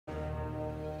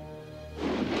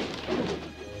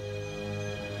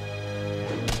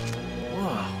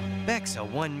Beck's a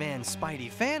one-man Spidey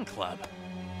fan club.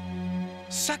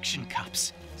 Suction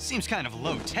cups. Seems kind of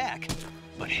low-tech,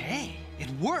 but hey, it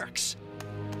works.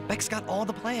 Beck's got all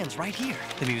the plans right here.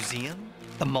 The museum,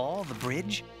 the mall, the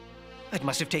bridge. It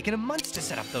must have taken him months to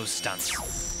set up those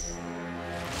stunts.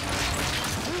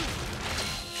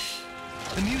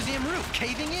 The museum roof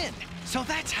caving in. So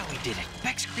that's how he did it.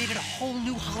 Beck's created a whole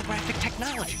new holographic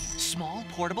technology. Small,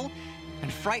 portable,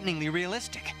 and frighteningly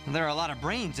realistic. There are a lot of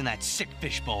brains in that sick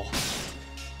fishbowl.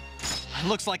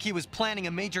 Looks like he was planning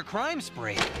a major crime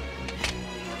spree.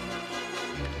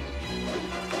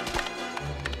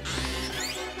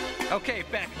 Okay,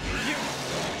 Beck, you...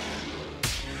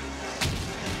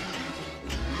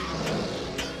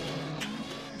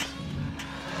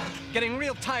 Getting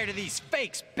real tired of these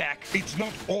fakes, Beck. It's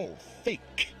not all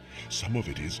fake. Some of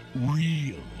it is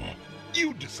real.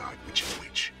 You decide which is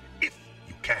which, if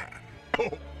you can.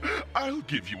 Oh, I'll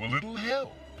give you a little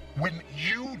help. When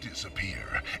you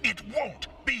disappear, it won't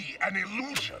be an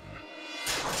illusion.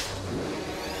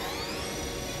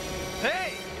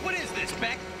 Hey, what is this,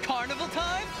 Beck? Carnival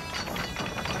time?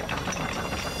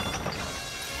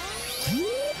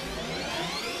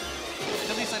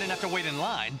 At least I didn't have to wait in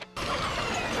line.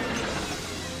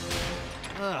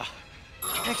 Ugh.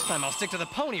 Next time I'll stick to the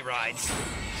pony rides. So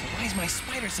why is my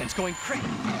spider sense going crazy?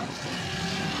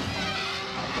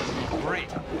 Great.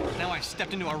 Now I've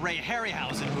stepped into a Ray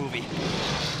Harryhausen movie.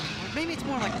 Or maybe it's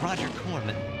more like Roger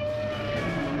Corman.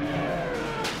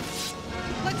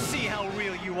 Let's see how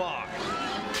real you are.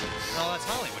 Oh, that's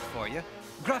Hollywood for you.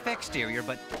 Gruff exterior,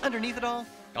 but underneath it all,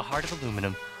 a heart of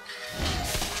aluminum.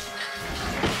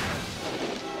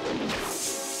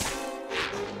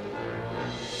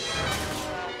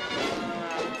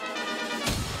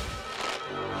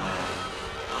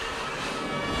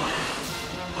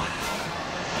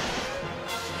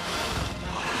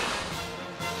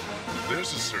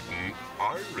 There's a certain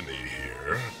irony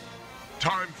here.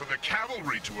 Time for the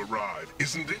cavalry to arrive,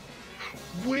 isn't it?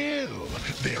 Well,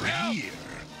 they're here.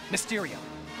 Mysterio.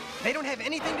 They don't have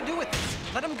anything to do with this.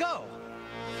 Let them go.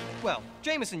 Well,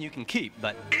 Jameson you can keep,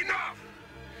 but... Enough!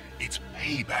 It's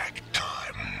payback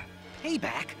time.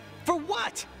 Payback? For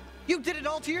what? You did it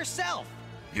all to yourself.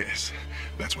 Yes,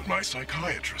 that's what my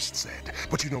psychiatrist said.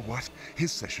 But you know what?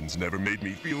 His sessions never made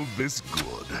me feel this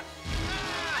good.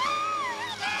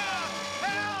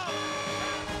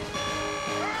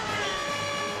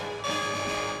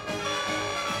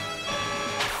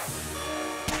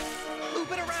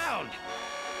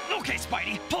 Okay,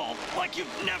 Spidey, pull like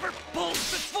you've never pulled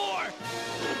before!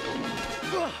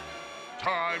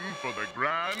 Time for the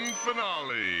grand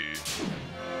finale.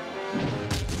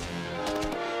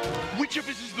 Which of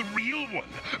us is the real one?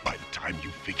 By the time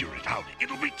you figure it out,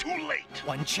 it'll be too late.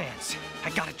 One chance. I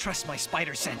gotta trust my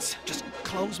spider sense. Just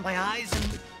close my eyes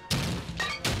and...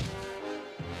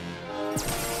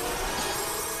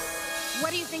 What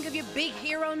do you think of your big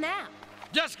hero now?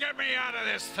 Just get me out of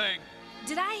this thing!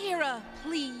 Did I hear a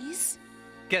please?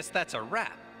 Guess that's a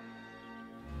wrap.